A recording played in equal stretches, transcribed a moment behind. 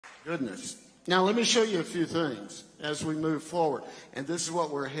Goodness. Now, let me show you a few things as we move forward. And this is what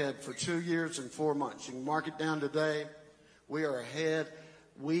we're ahead for 2 years and 4 months. You can mark it down today. We are ahead.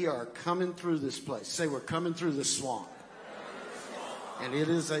 We are coming through this place. Say, we're coming through the swamp. And it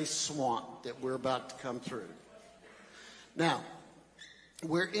is a swamp that we're about to come through. Now,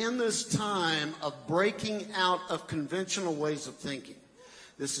 we're in this time of breaking out of conventional ways of thinking.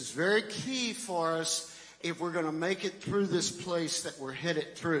 This is very key for us if we're going to make it through this place that we're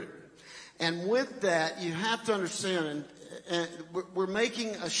headed through. And with that, you have to understand, and we're making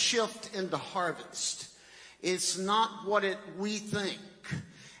a shift into harvest. It's not what we think.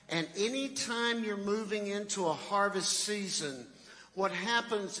 And anytime you're moving into a harvest season, what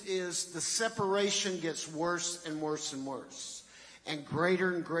happens is the separation gets worse and worse and worse, and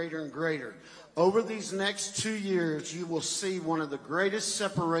greater and greater and greater. Over these next 2 years, you will see one of the greatest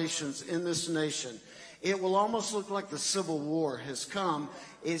separations in this nation. It will almost look like the Civil War has come.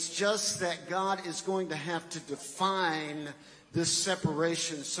 It's just that God is going to have to define this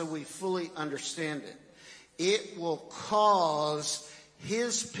separation so we fully understand it. It will cause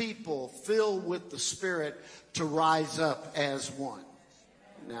his people filled with the Spirit to rise up as one.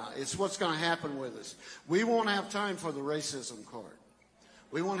 Now, it's what's going to happen with us. We won't have time for the racism card.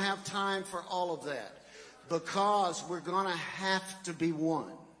 We won't have time for all of that because we're going to have to be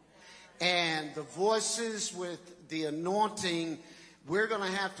one. And the voices with the anointing, we're going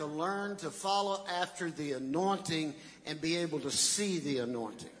to have to learn to follow after the anointing and be able to see the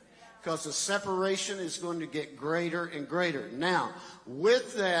anointing. Because the separation is going to get greater and greater. Now,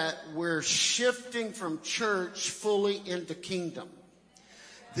 with that, we're shifting from church fully into kingdom.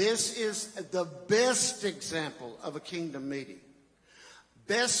 This is the best example of a kingdom meeting.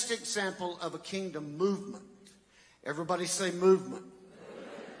 Best example of a kingdom movement. Everybody say movement.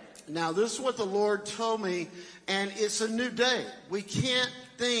 Now, this is what the Lord told me, and it's a new day. We can't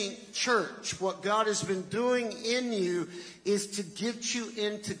think church. What God has been doing in you is to get you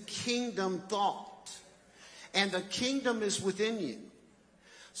into kingdom thought. And the kingdom is within you.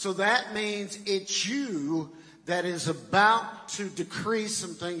 So that means it's you that is about to decree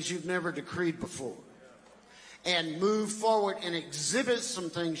some things you've never decreed before. And move forward and exhibit some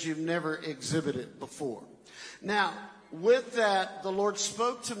things you've never exhibited before. Now, with that, the Lord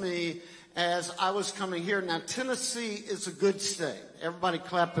spoke to me as I was coming here. Now, Tennessee is a good state. Everybody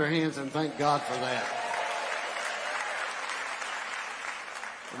clap their hands and thank God for that.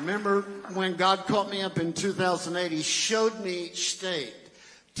 Remember when God caught me up in 2008, he showed me each state.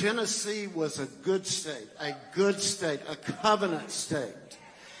 Tennessee was a good state, a covenant state.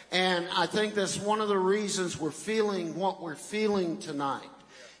 And I think that's one of the reasons we're feeling what we're feeling tonight.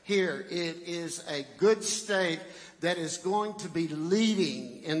 Here, it is a good state that is going to be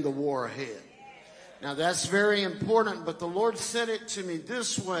leading in the war ahead. Now, that's very important, but the Lord said it to me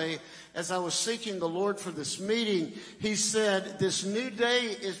this way as I was seeking the Lord for this meeting. He said, this new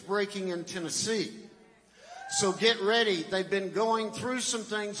day is breaking in Tennessee. So get ready. They've been going through some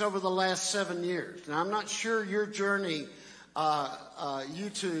things over the last 7 years. Now, I'm not sure your journey, you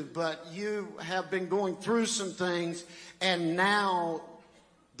two, but you have been going through some things, and now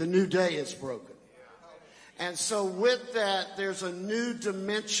the new day is broken. And so with that, there's a new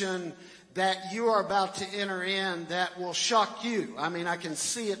dimension that you are about to enter in that will shock you. I mean, I can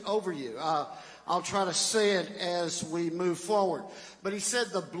see it over you. I'll try to say it as we move forward. But he said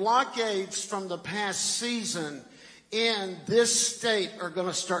the blockades from the past season in this state are going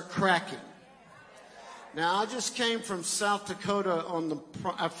to start cracking. Now, I just came from South Dakota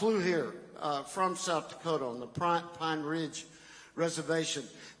I flew here from South Dakota on the Pine Ridge Reservation.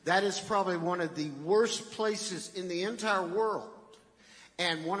 That is probably one of the worst places in the entire world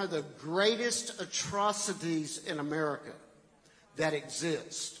and one of the greatest atrocities in America that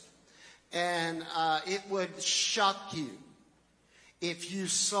exist. And it would shock you if you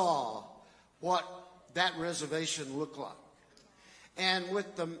saw what that reservation looked like. And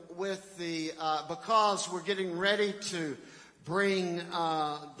because we're getting ready to bring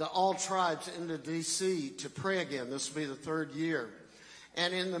the all tribes into D.C. to pray again. This will be the 3rd year.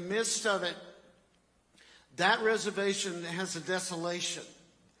 And in the midst of it, that reservation has a desolation.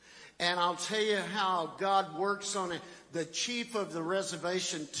 And I'll tell you how God works on it. The chief of the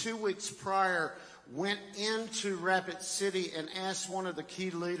reservation 2 weeks prior went into Rapid City and asked one of the key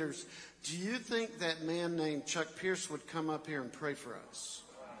leaders, do you think that man named Chuck Pierce would come up here and pray for us?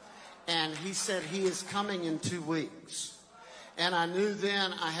 And he said he is coming in 2 weeks. And I knew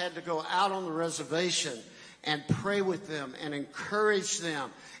then I had to go out on the reservation. and pray with them and encourage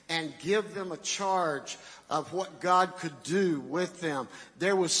them and give them a charge of what God could do with them.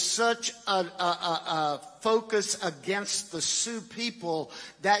 There was such a focus against the Sioux people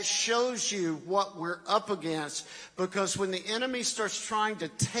that shows you what we're up against, because when the enemy starts trying to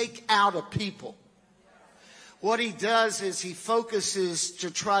take out a people, what he does is he focuses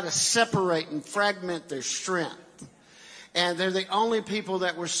to try to separate and fragment their strength. And they're the only people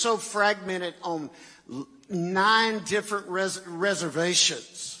that were so fragmented on 9 different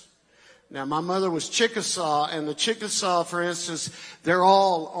reservations. Now, my mother was Chickasaw, and the Chickasaw, for instance, they're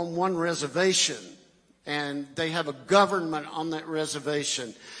all on one reservation, and they have a government on that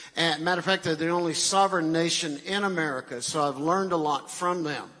reservation. And matter of fact, they're the only sovereign nation in America, so I've learned a lot from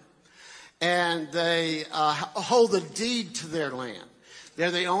them. And they hold a deed to their land.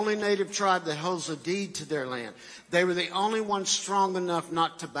 They're the only native tribe that holds a deed to their land. They were the only ones strong enough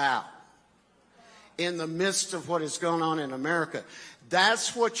not to bow in the midst of what is going on in America.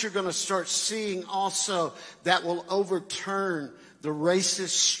 That's what you're going to start seeing also, that will overturn the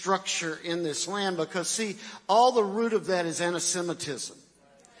racist structure in this land. Because, see, all the root of that is anti-Semitism.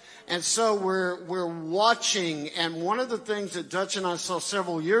 And so we're watching, and one of the things that Dutch and I saw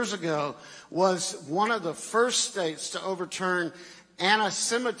several years ago was one of the first states to overturn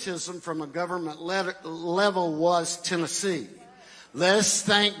anti-Semitism from a government level was Tennessee. Let's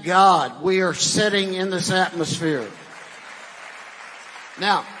thank God we are sitting in this atmosphere.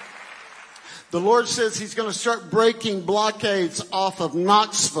 Now, the Lord says he's going to start breaking blockades off of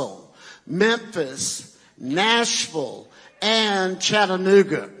Knoxville, Memphis, Nashville, and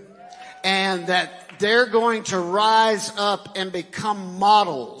Chattanooga. And that they're going to rise up and become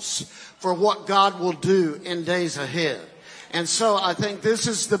models for what God will do in days ahead. And so I think this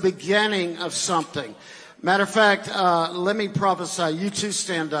is the beginning of something. Matter of fact, let me prophesy. You two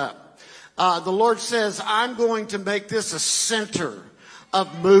stand up. The Lord says, I'm going to make this a center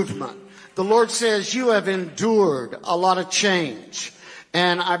of movement. The Lord says, you have endured a lot of change.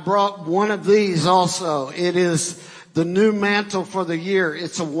 And I brought one of these also. It is the new mantle for the year.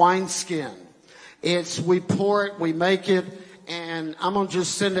 It's a wineskin. We pour it, we make it, and I'm going to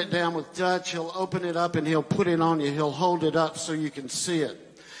just send it down with Dutch. He'll open it up and he'll put it on you. He'll hold it up so you can see it.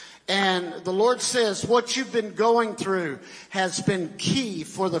 And the Lord says, what you've been going through has been key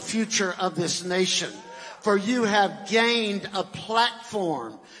for the future of this nation. For you have gained a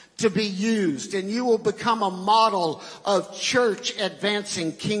platform to be used, and you will become a model of church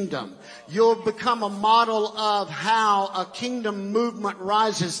advancing kingdom. You'll become a model of how a kingdom movement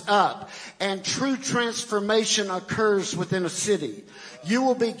rises up and true transformation occurs within a city. You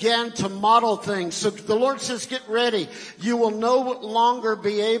will begin to model things. So the Lord says, get ready. You will no longer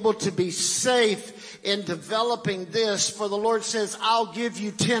be able to be safe in developing this, for the Lord says, I'll give you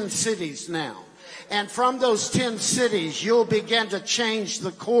 10 cities now. And from those 10 cities, you'll begin to change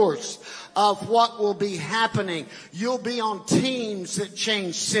the course of what will be happening. You'll be on teams that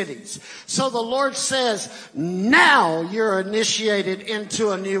change cities. So the Lord says, now you're initiated into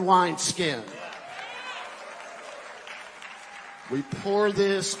a new wineskin. We pour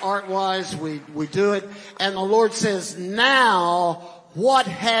this art-wise, we do it. And the Lord says, now what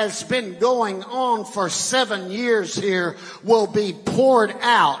has been going on for 7 years here will be poured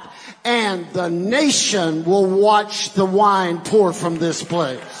out. And the nation will watch the wine pour from this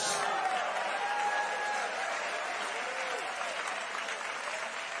place.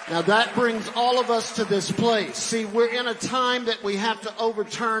 Now that brings all of us to this place. See, we're in a time that we have to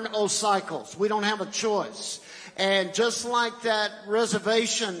overturn old cycles. We don't have a choice. And just like that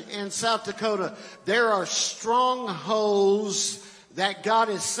reservation in South Dakota, there are strongholds that God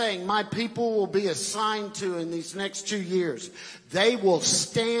is saying my people will be assigned to in these next 2 years. They will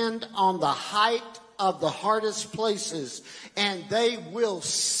stand on the height of the hardest places, and they will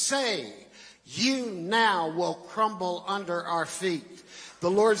say, you now will crumble under our feet.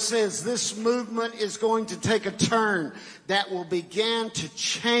 The Lord says this movement is going to take a turn that will begin to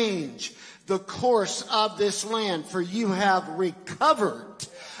change the course of this land. For you have recovered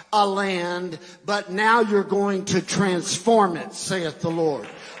a land, but now you're going to transform it, saith the Lord.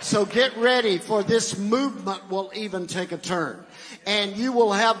 So get ready, for this movement will even take a turn. And you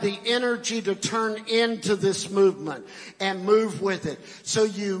will have the energy to turn into this movement and move with it. So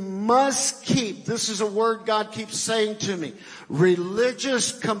you must keep, this is a word God keeps saying to me,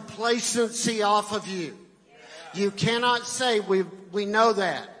 religious complacency off of you. You cannot say, we know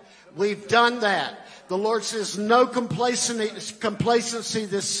that. We've done that. The Lord says no complacency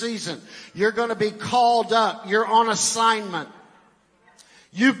this season. You're going to be called up. You're on assignment.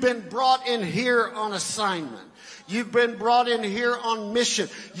 You've been brought in here on assignment. You've been brought in here on mission.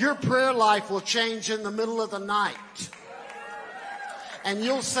 Your prayer life will change in the middle of the night. And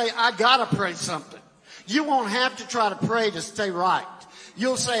you'll say, I gotta pray something. You won't have to try to pray to stay right.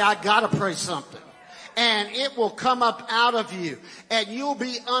 You'll say, I gotta pray something. And it will come up out of you. And you'll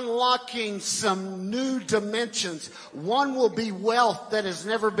be unlocking some new dimensions. One will be wealth that has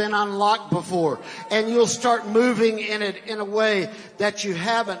never been unlocked before. And you'll start moving in it in a way that you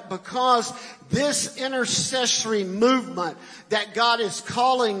haven't, because this intercessory movement that God is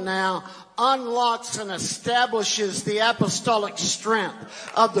calling now unlocks and establishes the apostolic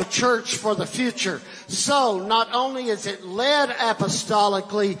strength of the church for the future. So not only is it led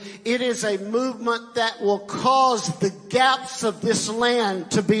apostolically, it is a movement that will cause the gaps of this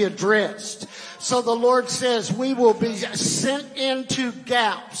land to be addressed. So the Lord says we will be sent into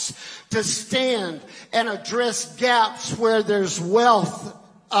gaps to stand and address gaps where there's wealth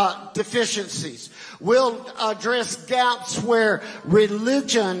deficiencies. We'll address gaps where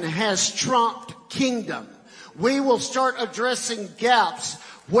religion has trumped kingdom. We will start addressing gaps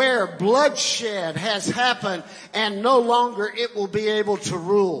where bloodshed has happened and no longer it will be able to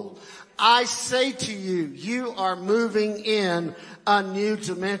rule. I say to you, you are moving in a new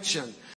dimension.